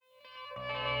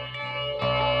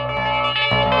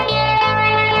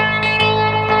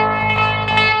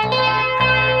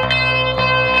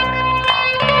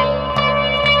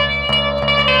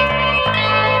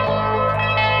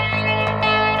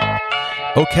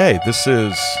Okay, this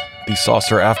is the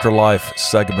Saucer Afterlife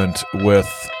segment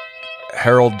with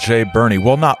Harold J. Berney.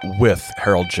 Well, not with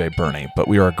Harold J. Berney, but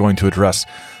we are going to address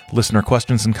listener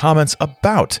questions and comments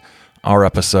about our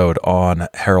episode on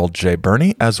Harold J.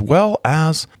 Berney, as well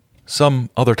as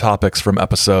some other topics from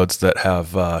episodes that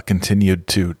have continued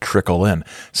to trickle in.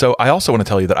 So I also want to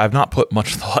tell you that I've not put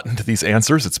much thought into these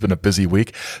answers. It's been a busy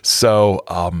week. So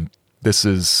this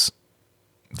is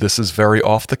very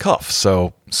off the cuff.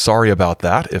 So sorry about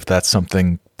that if that's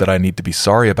something that I need to be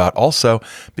sorry about. Also,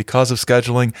 because of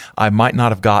scheduling,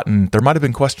 there might have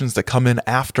been questions that come in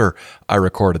after I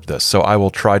recorded this. So I will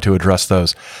try to address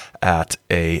those at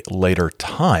a later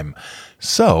time.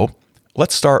 So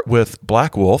let's start with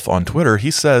Black Wolf on Twitter.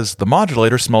 He says, the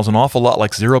modulator smells an awful lot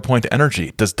like 0 Point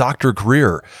Energy. Does Dr.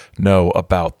 Greer know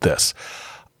about this?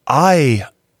 I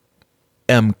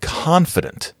am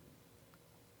confident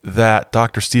that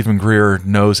Dr. Stephen Greer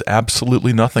knows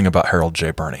absolutely nothing about Harold J.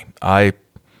 Berney. I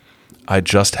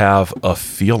just have a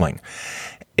feeling.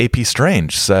 AP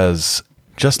Strange says,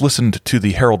 just listened to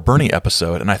the Harold Berney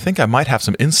episode, and I think I might have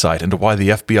some insight into why the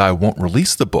FBI won't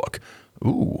release the book.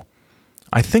 Ooh.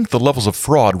 I think the levels of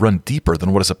fraud run deeper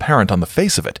than what is apparent on the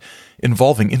face of it,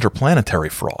 involving interplanetary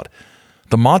fraud.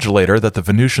 The modulator that the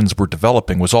Venusians were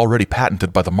developing was already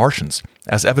patented by the Martians,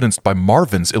 as evidenced by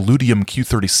Marvin's Illudium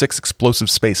Q-36 explosive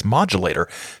space modulator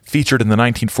featured in the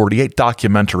 1948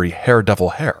 documentary Hair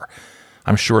Devil Hair.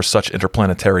 I'm sure such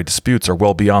interplanetary disputes are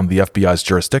well beyond the FBI's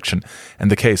jurisdiction,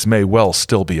 and the case may well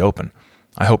still be open.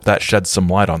 I hope that sheds some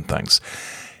light on things.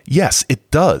 Yes,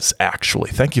 it does, actually.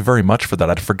 Thank you very much for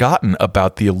that. I'd forgotten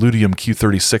about the Illudium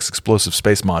Q-36 explosive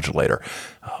space modulator,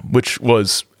 which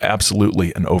was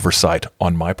absolutely an oversight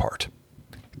on my part.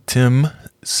 Tim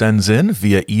sends in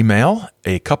via email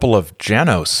a couple of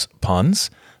Janos puns,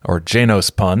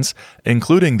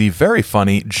 including the very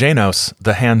funny Janos,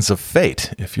 the Hands of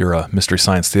Fate. If you're a Mystery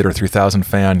Science Theater 3000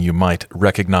 fan, you might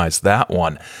recognize that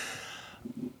one.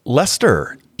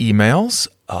 Lester emails,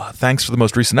 thanks for the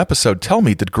most recent episode. Tell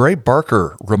me, did Gray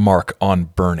Barker remark on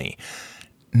Berney?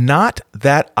 Not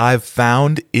that I've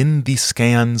found in the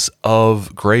scans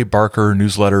of Gray Barker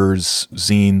newsletters,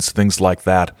 zines, things like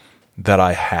that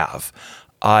I have.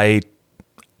 I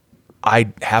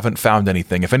haven't found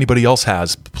anything. If anybody else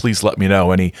has, please let me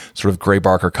know any sort of Gray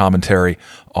Barker commentary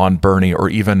on Berney or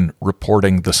even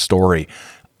reporting the story.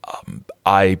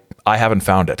 I haven't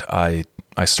found it. I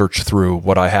searched through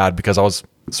what I had because I was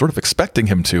sort of expecting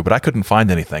him to, but I couldn't find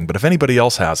anything. But if anybody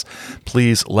else has,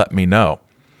 please let me know.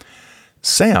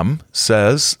 Sam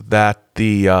says that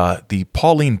the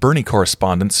Pauline Berney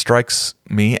correspondence strikes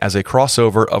me as a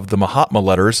crossover of the Mahatma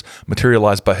letters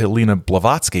materialized by Helena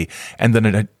Blavatsky and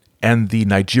the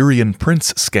Nigerian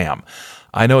prince scam.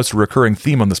 I know it's a recurring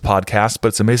theme on this podcast, but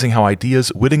it's amazing how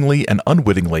ideas wittingly and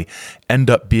unwittingly end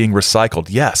up being recycled.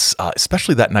 Yes,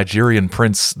 especially that Nigerian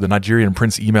prince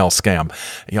email scam.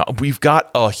 You know, we've got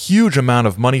a huge amount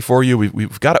of money for you.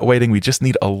 We've got it waiting. We just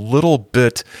need a little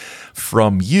bit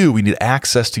from you. We need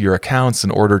access to your accounts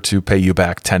in order to pay you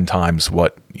back 10 times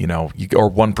what, or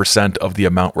 1% of the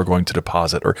amount we're going to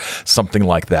deposit or something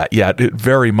like that. Yeah, it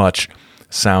very much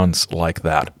sounds like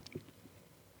that.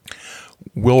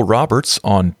 Will Roberts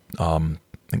on, I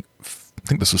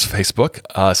think this was Facebook,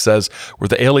 says, were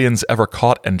the aliens ever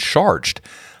caught and charged?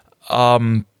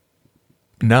 No,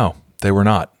 they were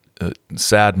not.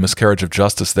 Sad miscarriage of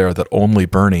justice there that only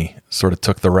Berney sort of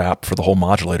took the rap for the whole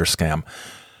modulator scam.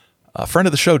 A friend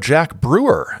of the show, Jack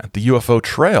Brewer at the UFO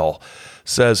Trail,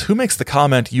 says, who makes the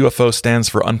comment UFO stands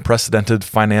for unprecedented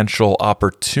financial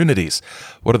opportunities?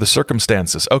 What are the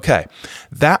circumstances? Okay,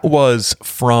 that was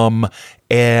from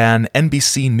an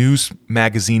NBC News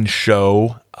magazine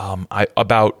show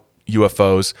about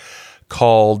UFOs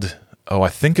called, I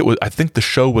think the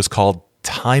show was called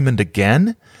Time and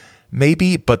Again,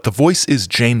 maybe, but the voice is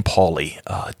Jane Pauley,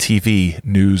 TV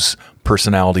news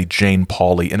personality Jane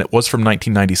Pauley, and it was from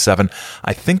 1997.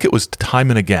 I think it was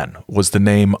Time and Again was the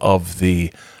name of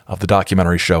the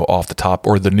documentary show off the top,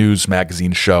 or the news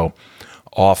magazine show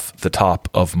off the top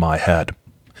of my head.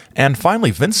 And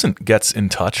finally, Vincent gets in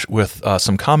touch with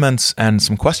some comments and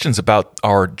some questions about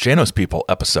our Janos People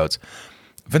episodes.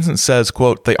 Vincent says,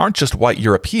 quote, they aren't just white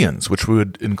Europeans, which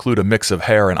would include a mix of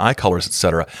hair and eye colors,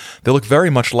 etc. They look very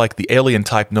much like the alien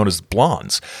type known as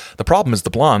blondes. The problem is the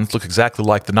blondes look exactly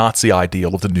like the Nazi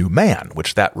ideal of the new man,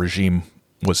 which that regime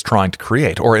was trying to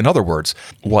create. Or in other words,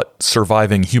 what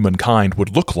surviving humankind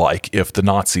would look like if the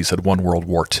Nazis had won World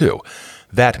War II.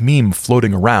 That meme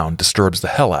floating around disturbs the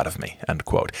hell out of me, end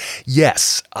quote.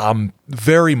 Yes,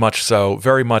 very much so.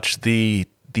 Very much the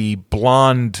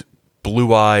blonde,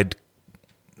 blue-eyed,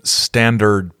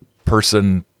 standard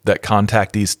person that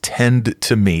contactees tend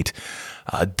to meet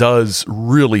does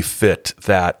really fit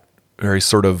that very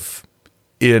sort of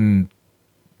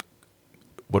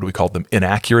what do we call them?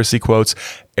 Inaccuracy quotes,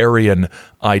 Aryan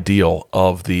ideal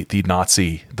of the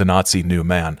Nazi new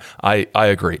man. I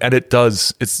agree, and it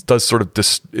is sort of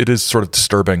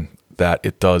disturbing that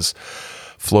it does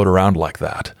float around like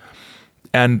that.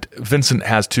 And Vincent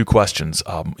has two questions.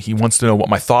 He wants to know what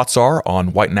my thoughts are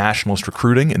on white nationalist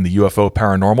recruiting in the UFO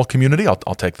paranormal community.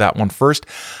 I'll take that one first.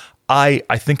 I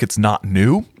think it's not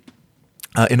new.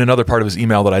 In another part of his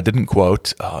email that I didn't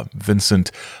quote,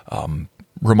 Vincent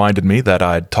reminded me that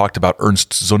I'd talked about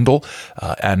Ernst Zundel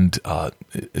and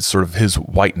it's sort of his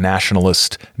white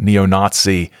nationalist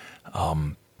neo-Nazi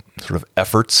sort of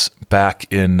efforts back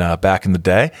in the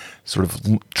day, sort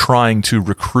of trying to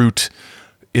recruit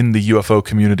in the UFO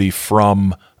community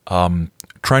from the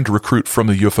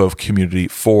UFO community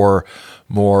for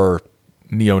more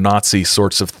neo-Nazi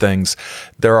sorts of things.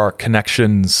 There are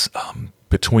connections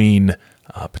between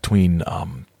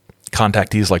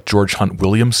contactees like George Hunt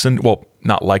Williamson. Well,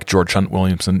 not like George Hunt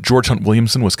Williamson. George Hunt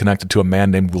Williamson was connected to a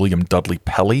man named William Dudley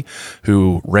Pelley,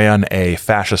 who ran a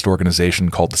fascist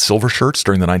organization called the Silver Shirts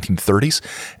during the 1930s.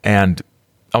 And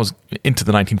I was into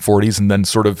the 1940s and then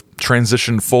sort of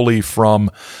transitioned fully from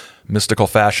mystical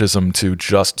fascism to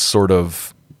just sort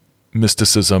of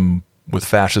mysticism with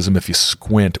fascism if you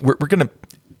squint.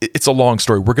 It's a long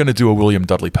story. We're going to do a William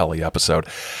Dudley Pelley episode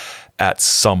at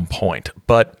some point.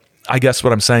 But I guess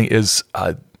what I'm saying is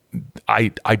I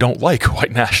don't like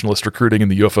white nationalist recruiting in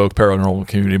the UFO paranormal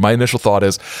community. My initial thought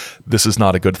is this is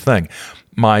not a good thing.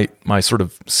 My sort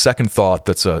of second thought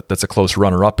that's a close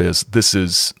runner-up is this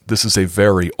is a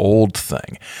very old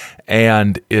thing,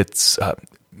 and it's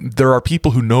there are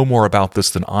people who know more about this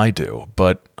than I do,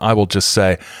 but I will just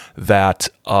say that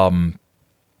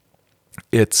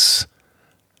it's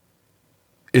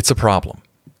a problem.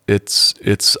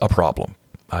 It's a problem.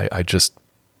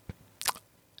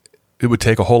 It would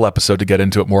take a whole episode to get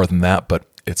into it more than that, but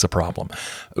it's a problem.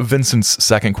 Vincent's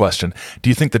second question: do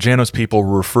you think the Janos people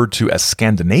were referred to as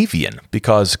Scandinavian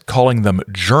because calling them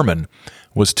German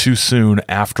was too soon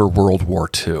after World War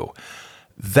II?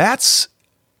 That's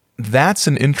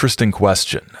an interesting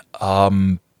question.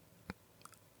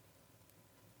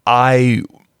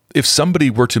 If somebody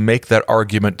were to make that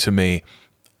argument to me,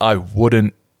 I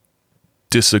wouldn't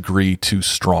disagree too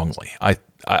strongly.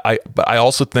 But I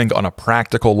also think on a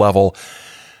practical level,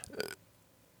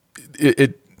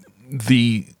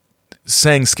 the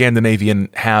saying Scandinavian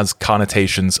has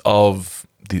connotations of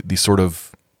the sort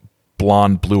of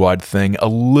blonde, blue-eyed thing a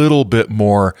little bit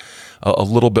more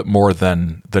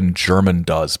than German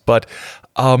does. But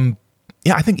I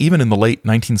think even in the late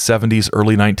 1970s,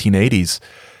 early 1980s,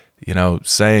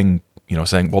 saying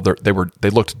well they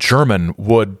looked German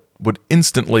would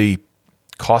instantly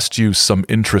cost you some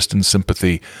interest and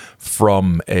sympathy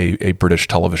from a British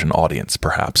television audience,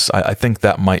 perhaps. I think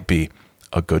that might be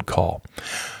a good call.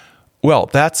 Well,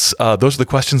 those are the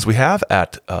questions we have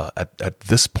at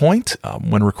this point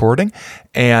when recording.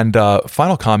 And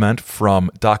final comment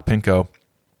from Doc Pinko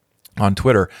on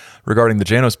Twitter regarding the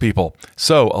Janos people.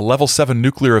 So, a level 7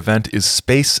 nuclear event is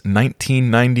Space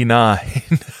 1999.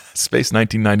 Space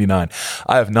 1999.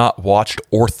 I have not watched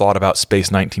or thought about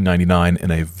Space 1999 in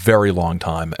a very long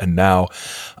time, and now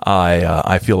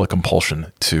I feel a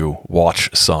compulsion to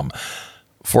watch some.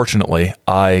 Fortunately,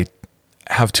 I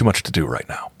have too much to do right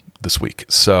now this week,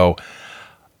 so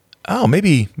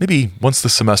maybe once the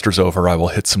semester's over, I will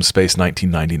hit some Space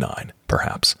 1999,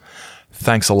 perhaps.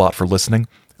 Thanks a lot for listening.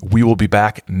 We will be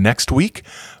back next week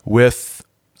with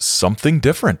something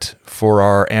different for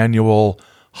our annual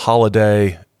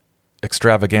holiday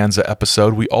extravaganza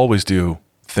episode. We always do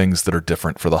things that are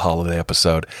different for the holiday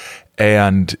episode.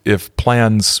 And if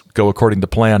plans go according to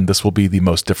plan, this will be the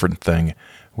most different thing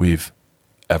we've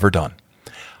ever done.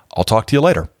 I'll talk to you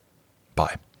later.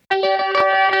 Bye.